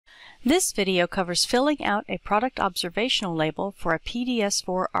This video covers filling out a product observational label for a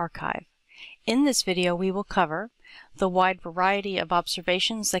PDS4 archive. In this video we will cover the wide variety of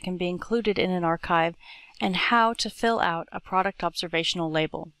observations that can be included in an archive and how to fill out a product observational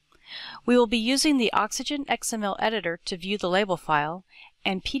label. We will be using the Oxygen XML editor to view the label file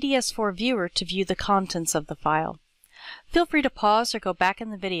and PDS4 viewer to view the contents of the file. Feel free to pause or go back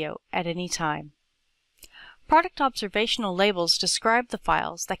in the video at any time. Product observational labels describe the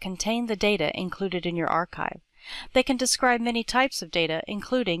files that contain the data included in your archive. They can describe many types of data,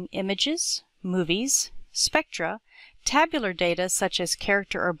 including images, movies, spectra, tabular data such as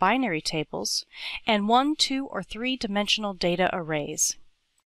character or binary tables, and 1, 2, or 3-dimensional data arrays.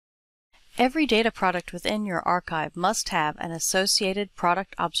 Every data product within your archive must have an associated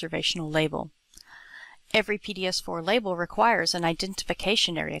product observational label. Every PDS4 label requires an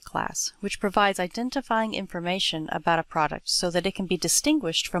identification area class, which provides identifying information about a product so that it can be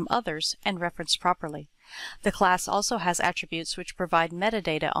distinguished from others and referenced properly. The class also has attributes which provide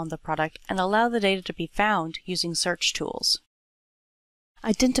metadata on the product and allow the data to be found using search tools.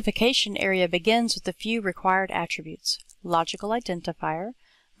 Identification area begins with a few required attributes: logical identifier,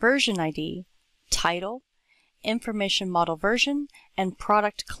 version ID, title, information model version, and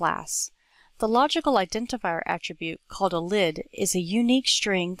product class. The logical identifier attribute, called a lid, is a unique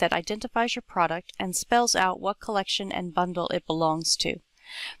string that identifies your product and spells out what collection and bundle it belongs to.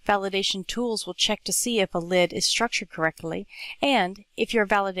 Validation tools will check to see if a lid is structured correctly, and, if you're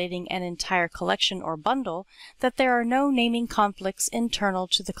validating an entire collection or bundle, that there are no naming conflicts internal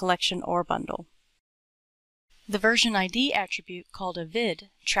to the collection or bundle. The version ID attribute, called a vid,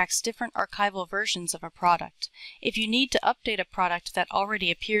 tracks different archival versions of a product. If you need to update a product that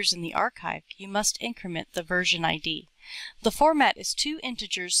already appears in the archive, you must increment the version ID. The format is 2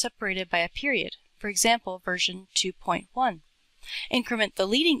 integers separated by a period, for example, version 2.1. Increment the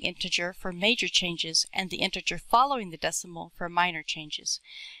leading integer for major changes and the integer following the decimal for minor changes.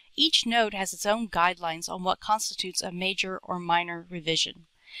 Each node has its own guidelines on what constitutes a major or minor revision.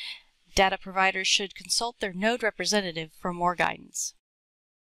 Data providers should consult their node representative for more guidance.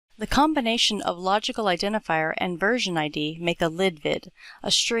 The combination of logical identifier and version ID make a lidvid,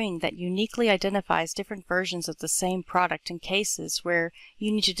 a string that uniquely identifies different versions of the same product in cases where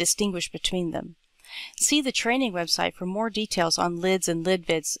you need to distinguish between them. See the training website for more details on lids and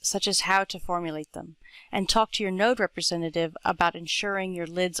lidvids, such as how to formulate them, and talk to your node representative about ensuring your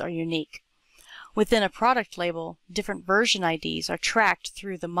lids are unique. Within a product label, different version IDs are tracked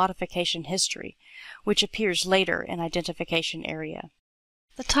through the modification history, which appears later in identification area.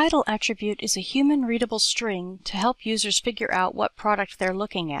 The title attribute is a human-readable string to help users figure out what product they're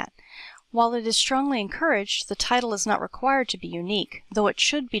looking at. While it is strongly encouraged, the title is not required to be unique, though it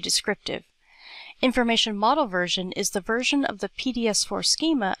should be descriptive. Information model version is the version of the PDS4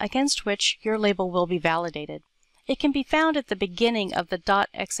 schema against which your label will be validated. It can be found at the beginning of the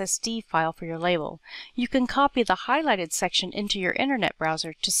 .xsd file for your label. You can copy the highlighted section into your internet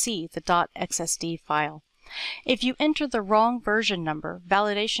browser to see the .xsd file. If you enter the wrong version number,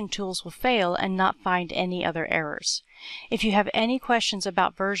 validation tools will fail and not find any other errors. If you have any questions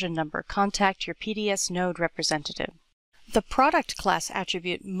about version number, contact your PDS node representative. The product class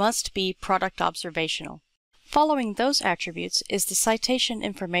attribute must be product observational. Following those attributes is the citation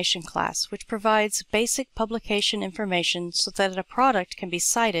information class, which provides basic publication information so that a product can be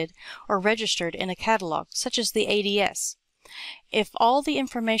cited or registered in a catalog, such as the ADS. If all the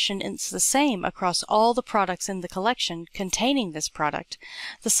information is the same across all the products in the collection containing this product,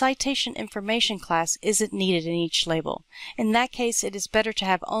 the citation information class isn't needed in each label. In that case, it is better to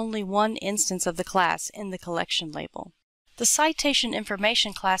have only one instance of the class in the collection label. The citation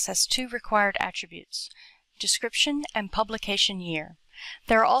information class has 2 required attributes: description and publication year.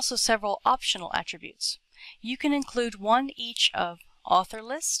 There are also several optional attributes. You can include one each of author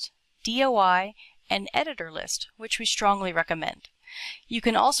list, DOI, and editor list, which we strongly recommend. You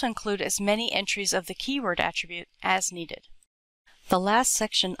can also include as many entries of the keyword attribute as needed. The last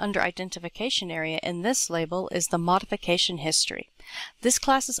section under identification area in this label is the modification history. This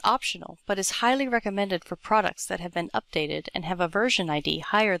class is optional, but is highly recommended for products that have been updated and have a version ID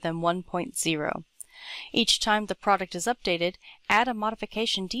higher than 1.0. Each time the product is updated, add a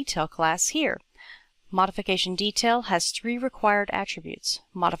modification detail class here. Modification detail has 3 required attributes: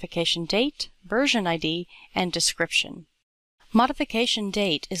 modification date, version ID, and description. Modification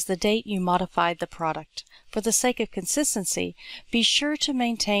date is the date you modified the product. For the sake of consistency, be sure to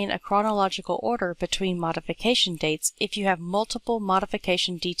maintain a chronological order between modification dates if you have multiple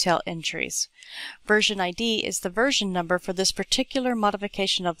modification detail entries. Version ID is the version number for this particular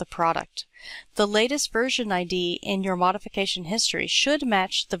modification of the product. The latest version ID in your modification history should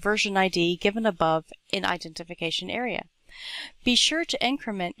match the version ID given above in identification area. Be sure to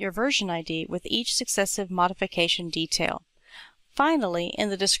increment your version ID with each successive modification detail. Finally, in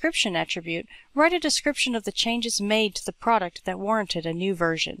the description attribute, write a description of the changes made to the product that warranted a new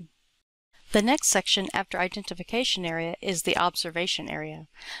version. The next section after identification area is the observation area.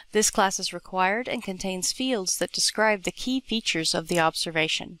 This class is required and contains fields that describe the key features of the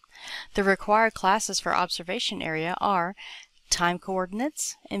observation. The required classes for observation area are time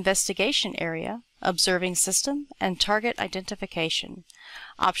coordinates, investigation area, observing system, and target identification.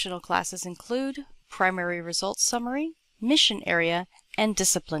 Optional classes include primary results summary, mission area, and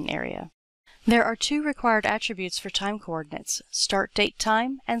discipline area. There are two required attributes for time coordinates, start date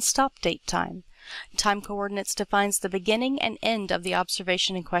time and stop date time. Time coordinates defines the beginning and end of the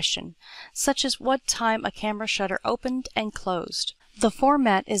observation in question, such as what time a camera shutter opened and closed. The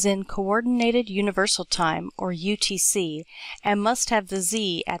format is in Coordinated Universal Time, or UTC, and must have the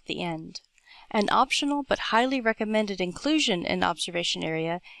Z at the end. An optional but highly recommended inclusion in observation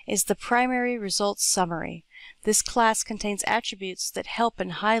area is the primary results summary. This class contains attributes that help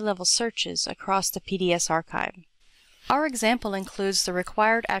in high-level searches across the PDS archive. Our example includes the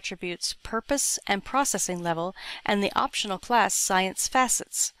required attributes Purpose and Processing Level and the optional class Science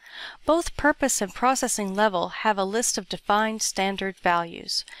Facets. Both Purpose and Processing Level have a list of defined standard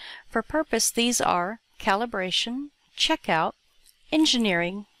values. For Purpose, these are Calibration, Checkout,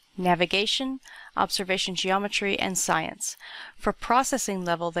 Engineering, Navigation, Observation Geometry, and Science. For Processing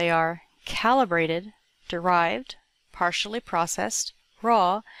Level, they are Calibrated, Derived, Partially Processed,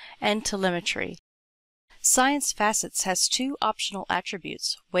 Raw, and Telemetry. Science Facets has two optional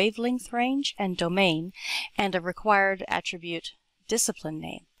attributes, Wavelength Range and Domain, and a required attribute, Discipline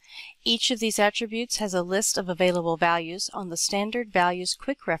Name. Each of these attributes has a list of available values on the Standard Values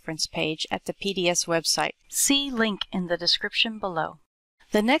Quick Reference page at the PDS website. See link in the description below.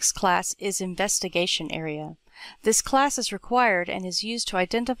 The next class is Investigation Area. This class is required and is used to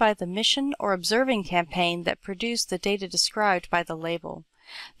identify the mission or observing campaign that produced the data described by the label.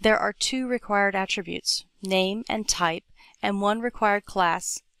 There are two required attributes, name and type, and one required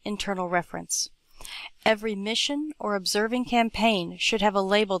class, internal reference. Every mission or observing campaign should have a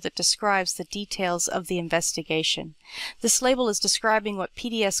label that describes the details of the investigation. This label is describing what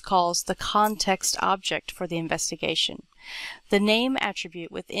PDS calls the context object for the investigation. The name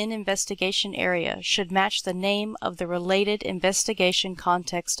attribute within investigation area should match the name of the related investigation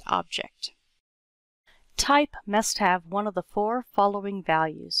context object. Type must have one of the four following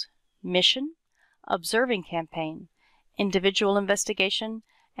values: mission, observing campaign, individual investigation,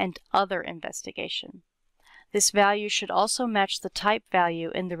 and other investigation. This value should also match the type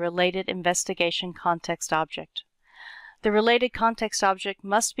value in the related investigation context object. The related context object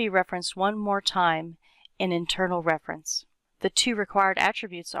must be referenced one more time in internal reference. The two required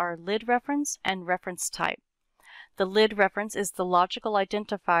attributes are lid reference and reference type. The lid reference is the logical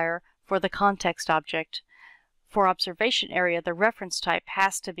identifier for the context object. For observation area, the reference type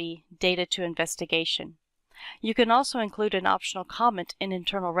has to be data to investigation. You can also include an optional comment in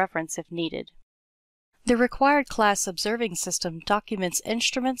internal reference if needed. The required class observing system documents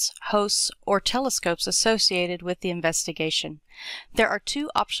instruments, hosts, or telescopes associated with the investigation. There are two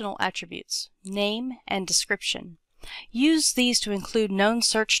optional attributes, name and description. Use these to include known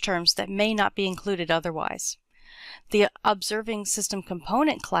search terms that may not be included otherwise. The observing system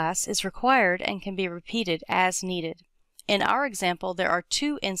component class is required and can be repeated as needed. In our example, there are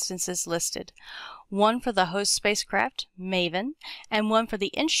two instances listed, one for the host spacecraft, MAVEN, and one for the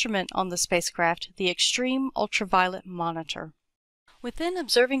instrument on the spacecraft, the Extreme Ultraviolet Monitor. Within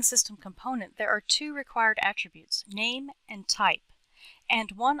Observing System Component, there are two required attributes, name and type,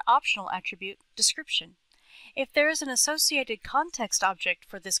 and one optional attribute, description. If there is an associated context object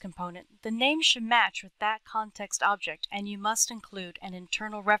for this component, the name should match with that context object, and you must include an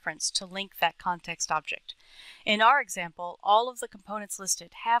internal reference to link that context object. In our example, all of the components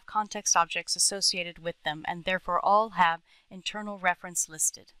listed have context objects associated with them, and therefore all have internal reference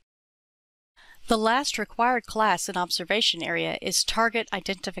listed. The last required class in observation area is target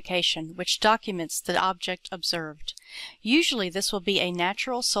identification, which documents the object observed. Usually this will be a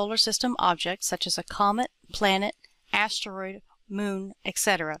natural solar system object such as a comet, planet, asteroid, moon,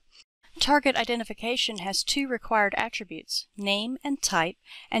 etc. Target identification has two required attributes, name and type,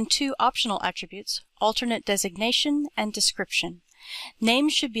 and two optional attributes, alternate designation and description. Name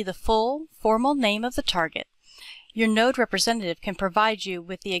should be the full, formal name of the target. Your node representative can provide you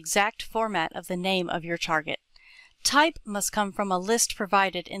with the exact format of the name of your target. Type must come from a list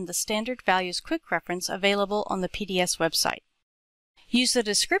provided in the Standard Values Quick Reference available on the PDS website. Use the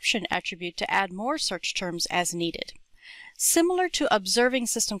description attribute to add more search terms as needed. Similar to Observing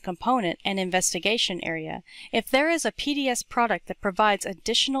System Component and Investigation Area, if there is a PDS product that provides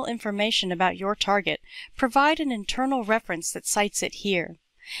additional information about your target, provide an internal reference that cites it here.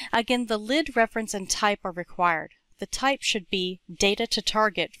 Again, the lid reference and type are required. The type should be Data to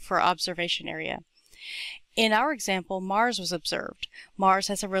Target for Observation Area. In our example, Mars was observed. Mars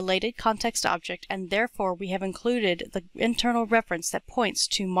has a related context object, and therefore we have included the internal reference that points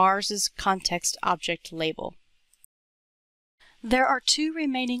to Mars's context object label. There are two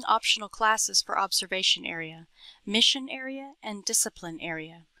remaining optional classes for Observation Area, Mission Area and Discipline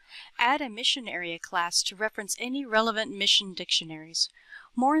Area. Add a Mission Area class to reference any relevant mission dictionaries.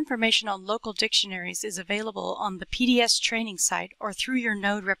 More information on local dictionaries is available on the PDS training site or through your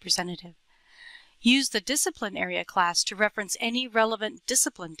node representative. Use the Discipline Area class to reference any relevant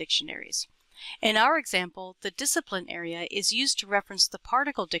discipline dictionaries. In our example, the Discipline Area is used to reference the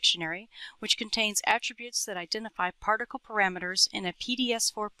Particle Dictionary, which contains attributes that identify particle parameters in a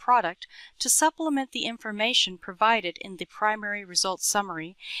PDS4 product to supplement the information provided in the primary results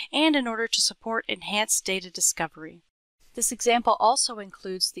summary and in order to support enhanced data discovery. This example also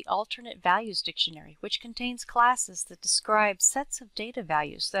includes the Alternate Values Dictionary, which contains classes that describe sets of data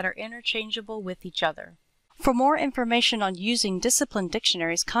values that are interchangeable with each other. For more information on using discipline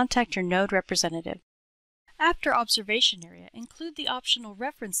dictionaries, contact your node representative. After Observation Area, include the optional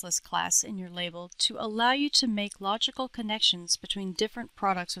Reference List class in your label to allow you to make logical connections between different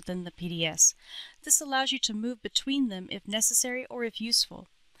products within the PDS. This allows you to move between them if necessary or if useful.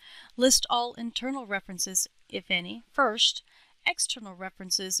 List all internal references, if any, first. External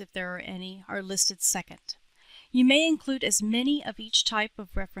references, if there are any, are listed second. You may include as many of each type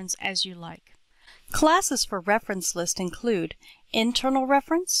of reference as you like. Classes for reference list include internal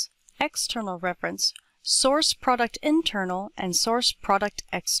reference, external reference, source product internal, and source product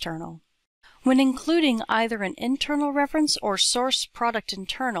external. When including either an internal reference or source product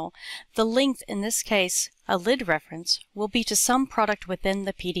internal, the length, in this case a lid reference, will be to some product within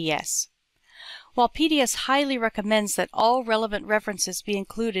the PDS. While PDS highly recommends that all relevant references be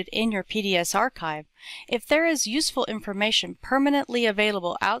included in your PDS archive, if there is useful information permanently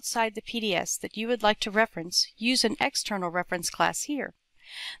available outside the PDS that you would like to reference, use an external reference class here.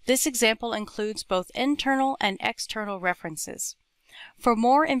 This example includes both internal and external references. For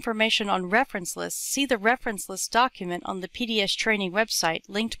more information on reference lists, see the reference list document on the PDS training website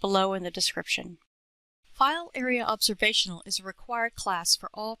linked below in the description. File Area Observational is a required class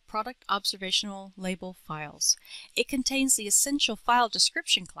for all Product Observational Label files. It contains the essential file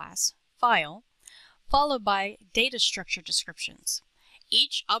description class, File, followed by data structure descriptions.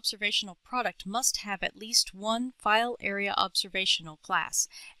 Each observational product must have at least one File Area Observational class,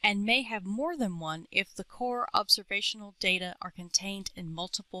 and may have more than one if the core observational data are contained in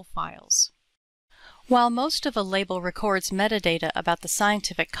multiple files. While most of a label records metadata about the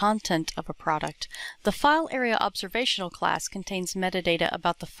scientific content of a product, the File Area Observational class contains metadata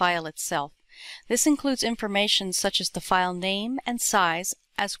about the file itself. This includes information such as the file name and size,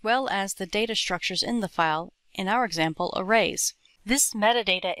 as well as the data structures in the file, in our example, arrays. This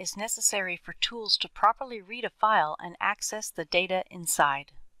metadata is necessary for tools to properly read a file and access the data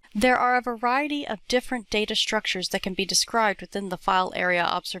inside. There are a variety of different data structures that can be described within the File Area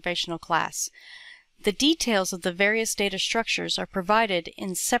Observational class. The details of the various data structures are provided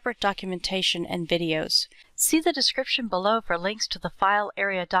in separate documentation and videos. See the description below for links to the File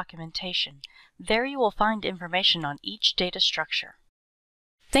Area documentation. There you will find information on each data structure.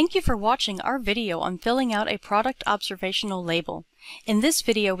 Thank you for watching our video on filling out a product observational label. In this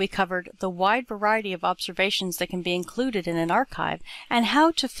video we covered the wide variety of observations that can be included in an archive and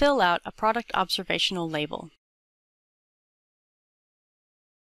how to fill out a product observational label.